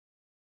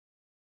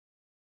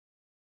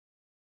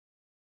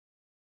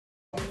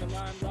In the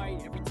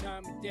limelight every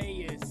time the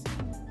day is.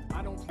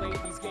 I don't play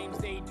these games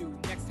they do.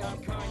 Next time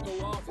Kanye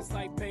go off, it's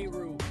like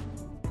Beirut.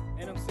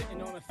 And I'm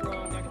sitting on a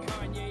throne like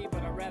Kanye,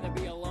 but I'd rather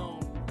be alone.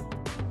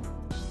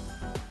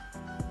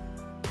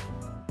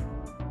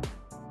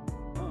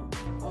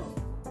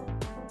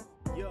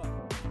 Yeah.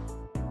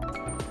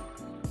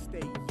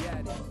 Stay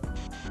at it.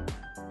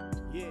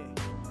 Yeah.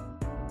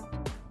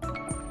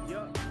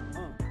 Yeah.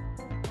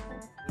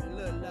 What it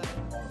look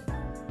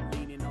like?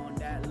 Leaning on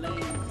that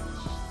lane.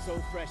 So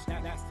fresh,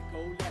 now that's the go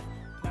left.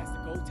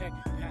 Plastic go tech,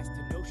 pass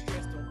to no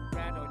stress. Don't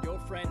rat on your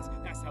friends,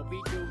 that's how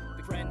we do.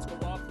 The friends go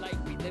off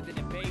like we living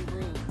in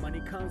Beirut.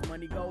 Money comes,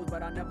 money goes,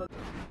 but I never.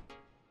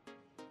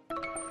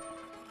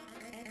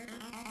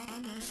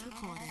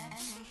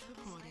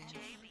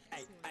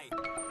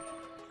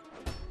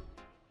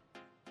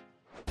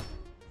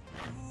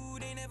 Ooh,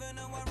 they never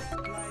know I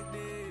rap like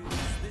this.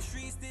 The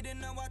streets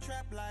didn't know I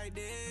trap like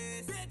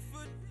this.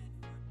 Bedford,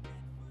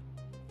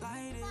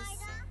 like this.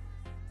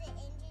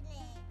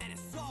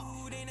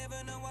 Ooh, they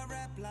never know I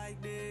rap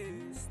like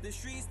this. The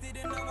streets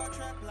didn't know I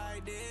trap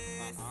like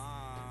this.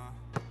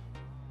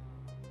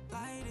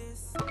 Like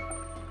this.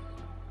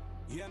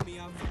 Hear me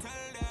out to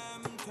tell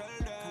them.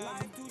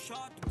 Life too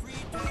short to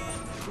pretend.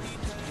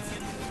 If you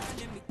don't learn,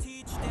 then me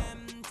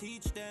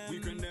teach them. We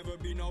can never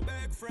be no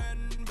big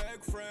friend.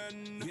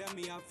 Hear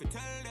me out to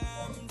tell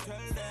them.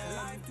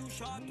 Life too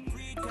short to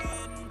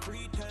pretend.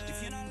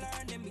 If you don't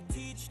learn, then me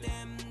teach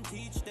them.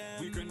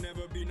 We can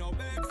never be no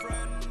big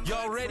friend.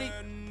 Y'all ready?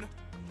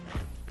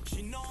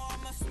 She know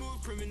I'm a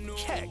smooth criminal.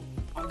 Check.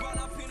 I run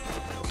up in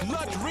her.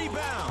 Clutch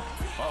rebound.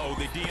 Uh-oh,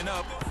 they D'ing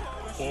up.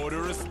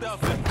 Order a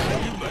stuffing.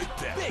 You like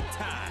that? Big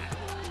time.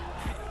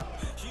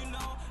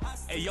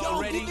 Hey,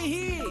 y'all ready? Give me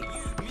here.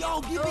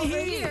 Yo, give me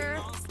here.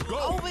 Go.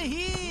 Over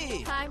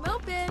here. Time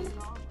open.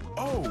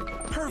 Oh,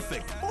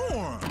 perfect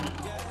form.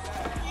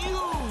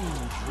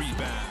 Huge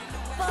rebound.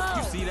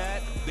 You see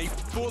that? They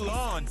full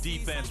on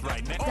defense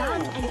right now.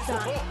 Done and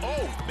done.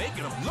 Oh,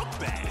 making them look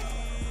bad.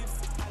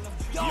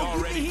 Yo, Y'all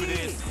give ready me for here.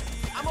 this?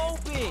 I'm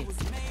open.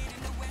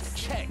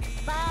 Check.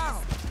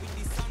 Foul.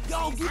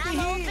 Yo, give me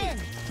I'm here.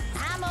 open.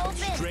 I'm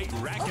open. Straight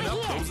racking Over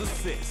up here. those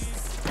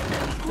assists.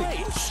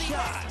 Great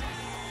shot.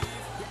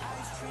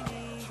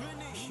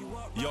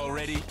 Y'all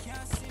ready?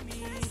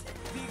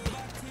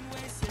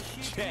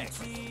 Check.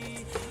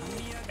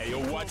 Hey, yo,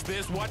 watch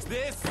this. What a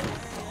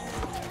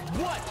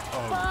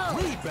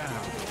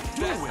rebound.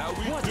 That's how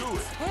we do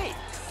it. Hey,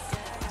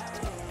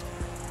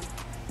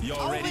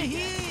 Y'all over ready?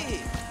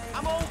 here.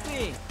 I'm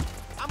open.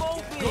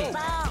 Go.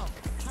 Foul.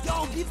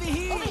 Yo, give me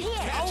here. Over here.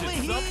 Catch Over it,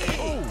 son. here.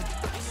 Oh,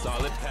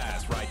 solid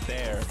pass right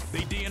there.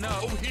 They D'ing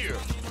up. Over here.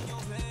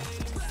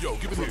 Yo,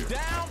 give it here.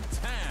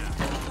 Downtown.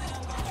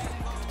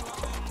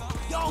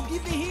 Yo,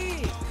 give me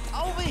here.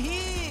 Over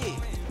here.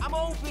 I'm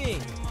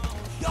open.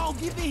 Yo,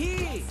 give me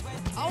here.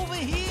 Over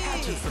here.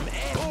 Catch it from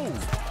Ed. Oh,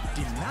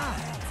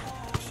 denied.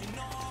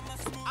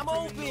 I'm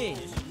open.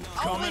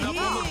 Coming Over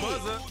up on the here.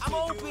 buzzer. I'm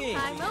open.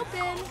 Time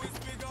open.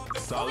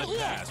 Solid Over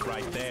here. pass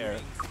right there.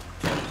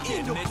 In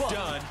Getting the it bucket.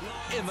 done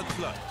in the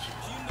clutch.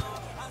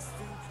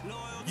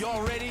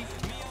 Y'all ready?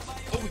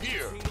 Over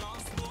here.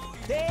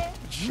 There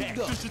Check. you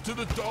go. Dish it to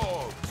the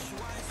dogs.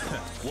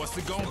 What's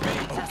it gonna be?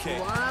 Okay.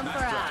 one Nice for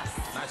drive.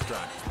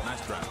 us.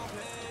 Nice drive.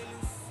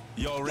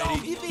 Y'all Yo, ready?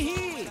 give me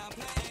here.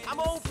 I'm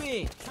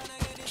open.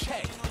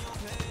 Check.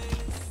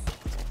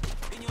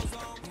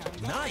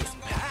 Nice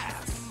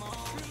pass.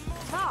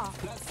 Foul.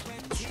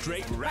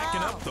 Straight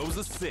racking up those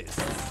assists.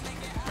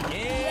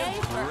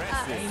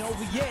 Impressive. Ain't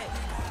over yet.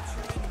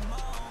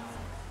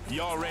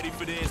 Y'all ready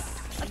for this?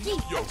 Aki,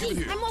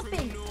 I'm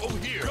open. Over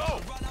here.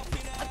 Go.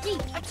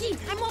 Aki,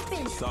 I'm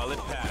open. Solid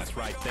pass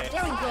right there.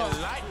 There we go.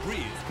 Light real.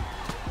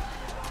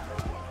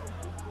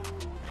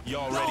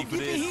 Y'all Yo, ready for give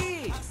me this?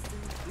 here.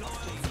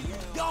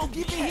 Yo,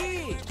 give me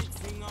here.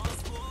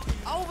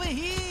 Over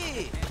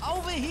here.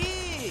 Over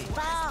here.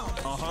 Foul.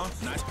 Uh-huh.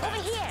 Nice pass.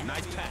 Over here.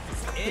 Nice pass.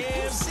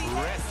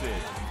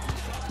 Impressive.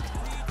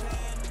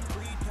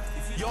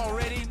 Y'all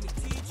ready?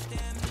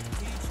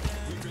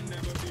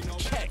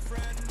 Check.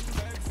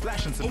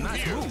 Flashing some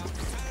nice moves.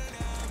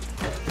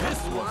 This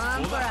one's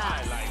One full for of us.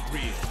 highlight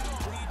reel.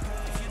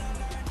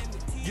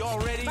 Y'all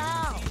ready?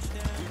 Foul.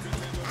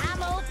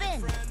 I'm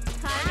open.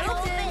 Time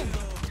open.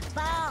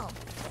 Foul.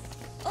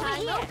 Over Time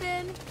here.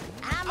 open.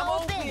 I'm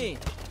open.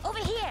 Over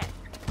here.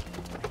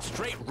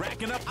 Straight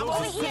racking up I'm those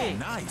over assists. here.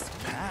 Nice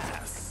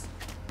pass.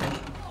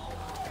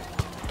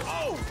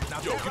 Oh,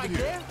 now Yo, that give right it here.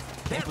 there,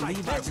 that Can't right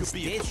believe there I could just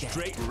be did a that.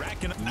 straight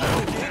racking up. No,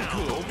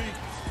 Down.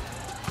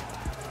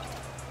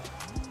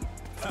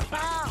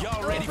 Foul.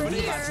 Y'all ready for Over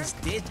this? I here.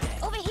 just did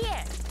that. Over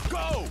here.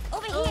 Go!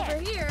 Over here. Over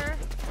here.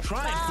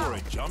 Trying for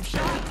a jump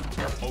shot.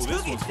 Oh, this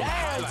Took it one's for the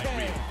highlight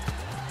downtown. reel.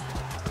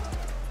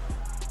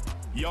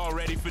 Y'all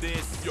ready for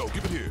this? Yo,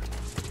 give it here.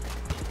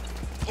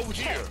 Over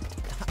here.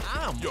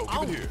 I'm Yo, give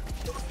on. it here.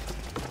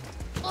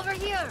 Over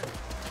here.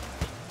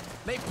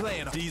 They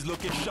playing. These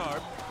looking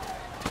sharp.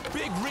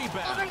 Big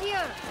rebound. Over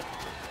here.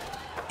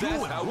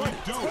 That's how we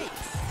do it.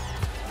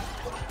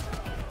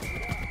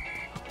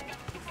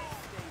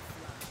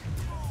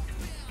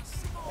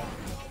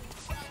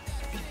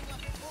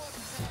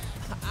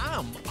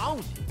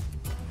 own.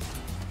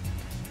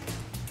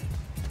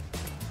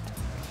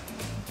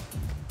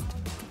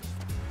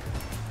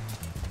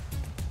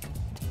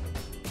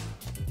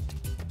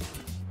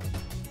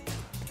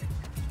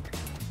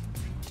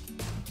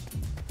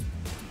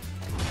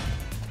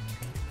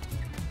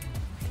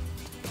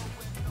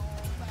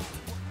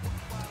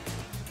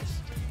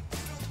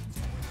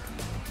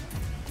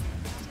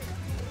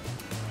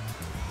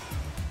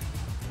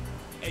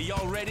 Hey,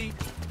 y'all ready?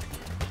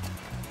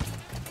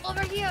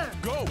 Over here.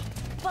 Go!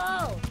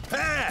 Ball.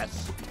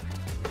 Pass!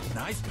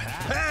 Nice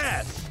pass.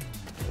 Pass!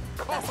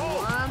 That's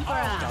one for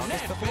us.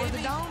 Net, Before the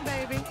baby. dawn,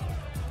 baby.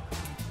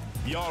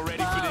 Y'all ready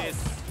for Ball.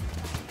 this?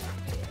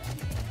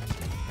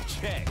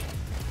 Check.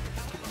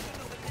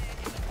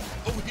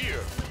 Over here!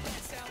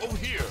 Over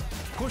here!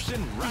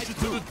 Pushing right Push it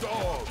to to the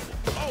dog!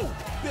 Oh,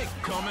 big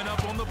coming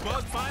up on the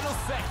buzz final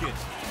second.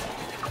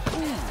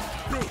 Ooh,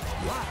 big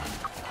block.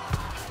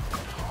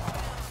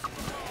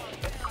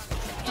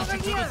 Over To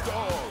the here.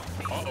 dog!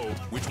 Uh-oh,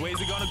 which way is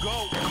it gonna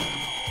go?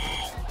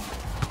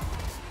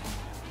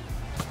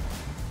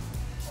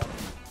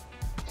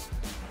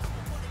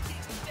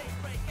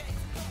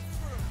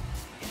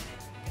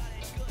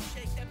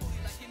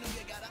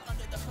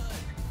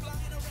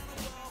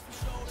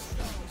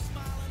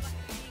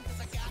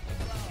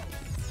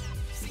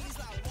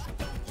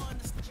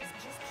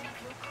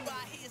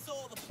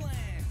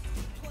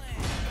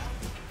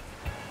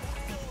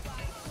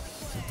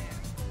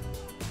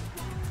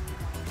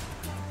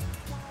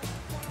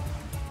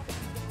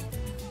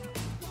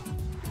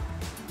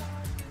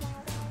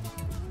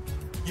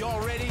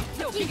 Y'all ready?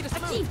 Yo, kick it a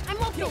smooth. I'm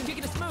open. Yo, kick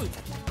it a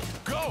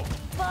smooth. Go!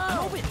 I'm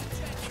Ball. open.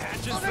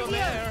 Catching Over some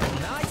here. air.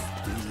 Nice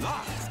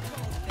block.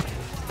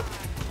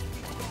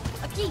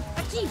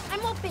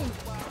 I'm open.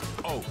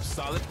 Oh,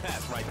 solid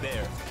pass right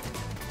there.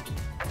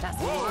 That's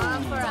Whoa.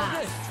 one for It's all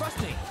good. us.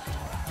 Trust me.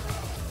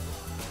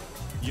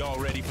 Y'all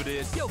ready for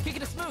this? Yo, kick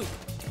it a smooth.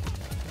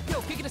 Yo,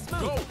 kick it a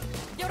smooth. Go!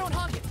 Yo, don't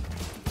hog it.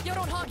 Yo,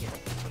 don't hog it.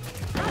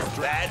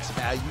 That's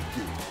how you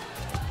do it.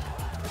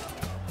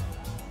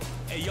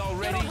 Hey, y'all Yo,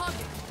 ready? don't hog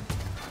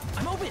it.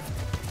 I'm open.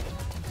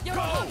 Yo, don't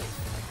Go. hog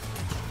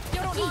it.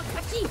 Yo, don't hog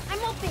it.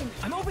 I'm open.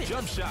 I'm open.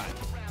 Jump shot.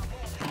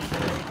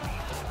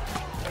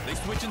 They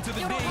switching to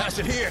the Yo, D. don't Pass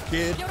it here,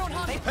 kid. Yo, don't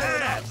hog it.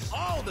 Pass!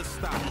 All the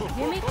stop.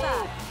 Give me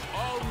five.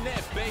 All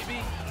net, baby.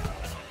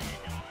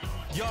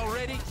 Y'all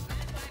ready?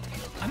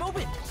 I'm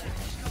open.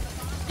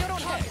 Yo,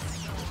 don't hog it.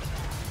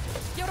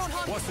 Yo, don't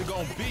hog it. What's it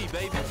gonna be,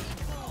 baby?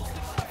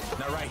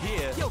 Now right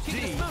here, Yo, kick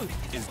it D smooth.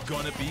 is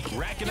gonna be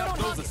racking Yo, up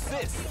don't those hug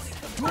it.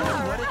 assists. Doing All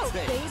what right, it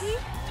takes. baby.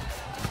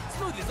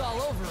 Smooth is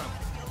all over him.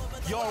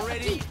 Y'all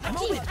ready? I'm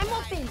open. I'm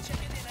open.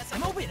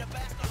 I'm open.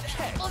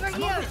 Check. Over I'm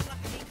here. open.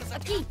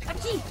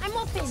 I'm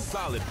open.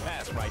 Solid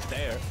pass right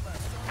there.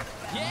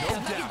 Yeah, No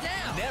knock it doubt.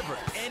 down. Never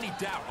any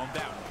doubt on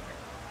that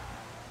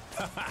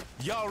one.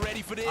 Y'all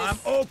ready for this? I'm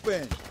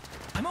open!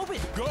 I'm open.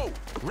 Go!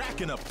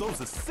 Racking up those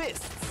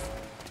assists.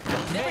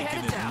 Never had Making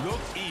a it doubt. look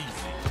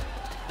easy.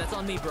 That's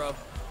on me, bro.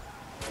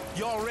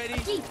 Y'all ready?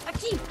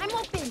 I'm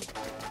open.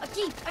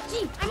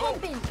 I'm Go.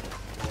 open.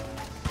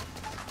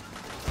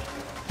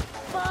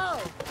 Ball.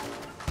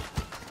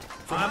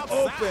 From I'm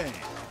outside. open!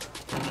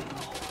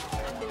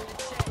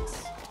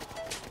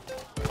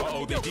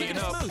 Uh-oh, they Yo, kick digging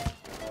it a up. smooth.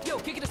 Yo,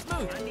 kick it a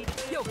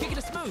smooth. Yo, kick it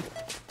a smooth.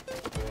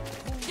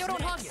 Yo,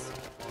 don't hog it.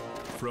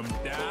 From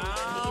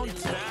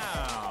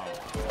downtown.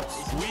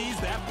 Squeeze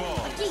that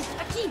ball.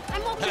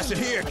 I'm open. Pass it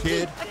here,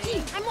 kid.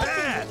 I'm open.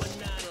 Pass!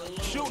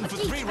 Shooting for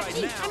three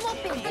right now. I'm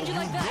open. How'd you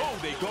like You that? know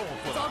they going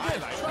for It's the all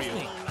good. highlight Trust reel.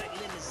 me.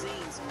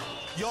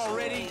 Y'all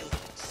ready?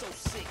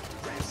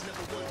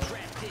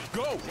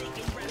 Go!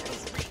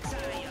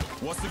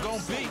 What's it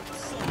gonna be?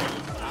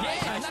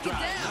 Yeah, Nice knock drive,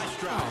 it down. nice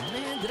drive. Oh,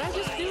 man, did I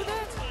just do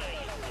that?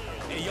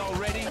 Hey, y'all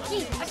ready?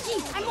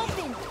 I'm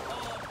open.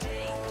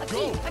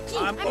 Go.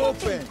 I'm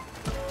open!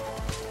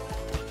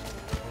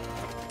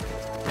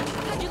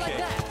 How'd you like Okay,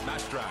 that?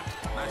 nice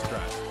drive, nice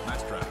drive,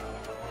 nice drive.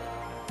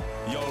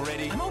 Y'all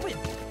ready? I'm open.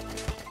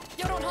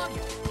 Yo, don't hog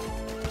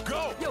it.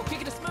 Go! Yo,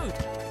 kick it a smooth.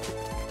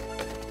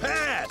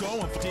 Pass!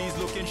 Going for D's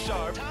looking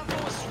sharp.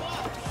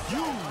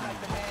 You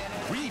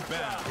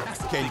rebound.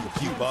 Can you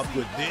keep up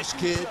with this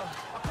kid?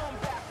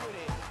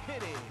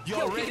 Yo,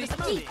 Y'all kick ready? it a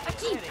smooth.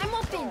 I'm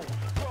open.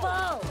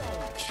 Ball.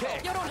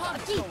 Check. Yo, don't hog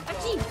it.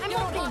 I'm Yo,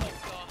 don't hog open.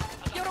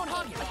 it. Yo, don't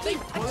hog it.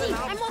 Pulling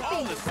out I'm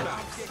all open. the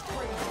stops.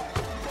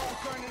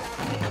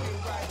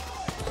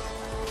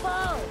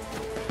 Ball.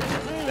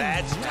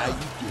 That's how you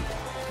do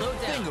it. Slow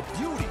Thing down. of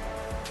beauty.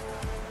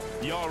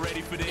 Y'all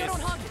ready for this? Yo,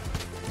 don't hog it.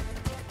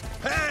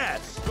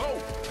 Pass! Go!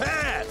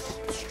 Pass!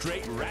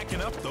 Straight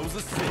racking up those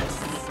assists.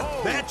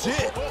 Oh, That's oh,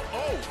 it. Oh,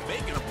 oh, oh,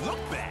 making them look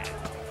bad.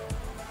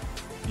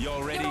 Y'all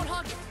Yo, ready? don't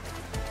hog it.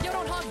 Yo,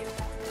 don't hog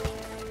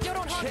it. Yo,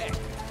 don't hog Check. it.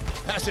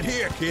 Pass it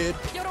here, kid.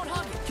 Yo, don't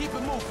hog it. Keep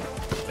it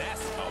moving.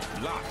 That's a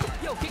block.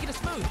 Yo, kick it a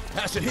smooth.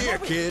 Pass it here,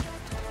 open. kid.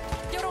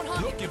 Yo, don't hog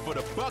it. Looking for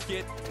the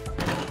bucket.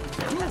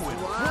 Doing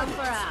One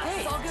for us.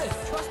 Hey, it's all good.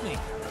 Trust me.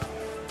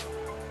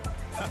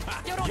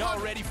 Yo, don't Y'all hog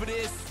it. ready for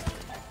this?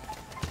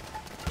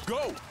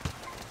 Go!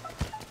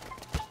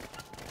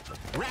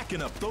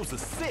 Racking up those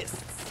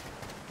assists.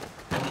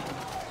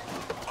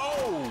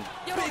 Oh,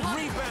 big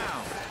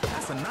rebound.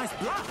 That's a nice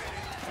block.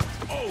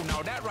 Oh,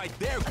 now that right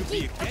there could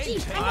be a game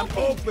changer. I'm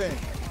open.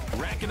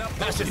 Racking up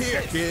Pass those it here,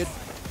 assists. kid.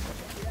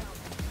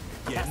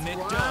 Getting it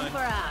One done for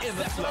us. in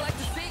the That's what I like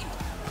clutch. to see.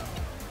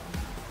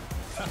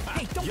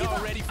 Hey, don't give Y'all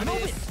up. ready for I'm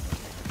this? open.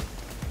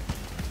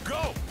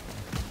 Go.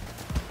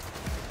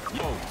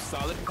 Yo,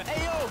 solid.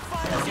 Ayo,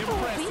 finally.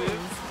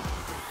 Impressive.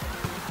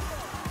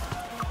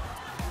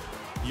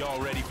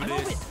 Y'all ready for I'm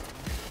this? open.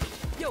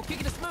 Yo, kick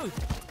it to smooth.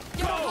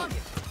 Yo, Go. don't hug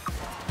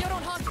it. Yo,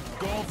 don't hug it.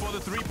 Going for the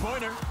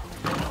three-pointer.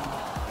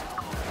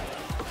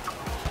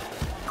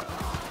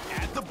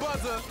 At the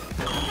buzzer.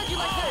 How'd you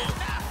like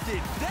that?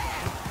 Did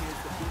that.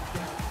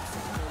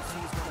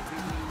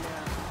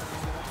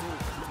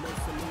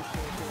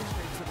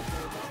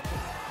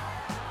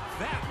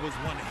 That was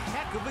one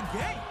heck of a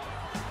game.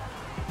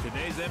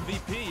 Today's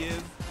MVP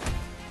is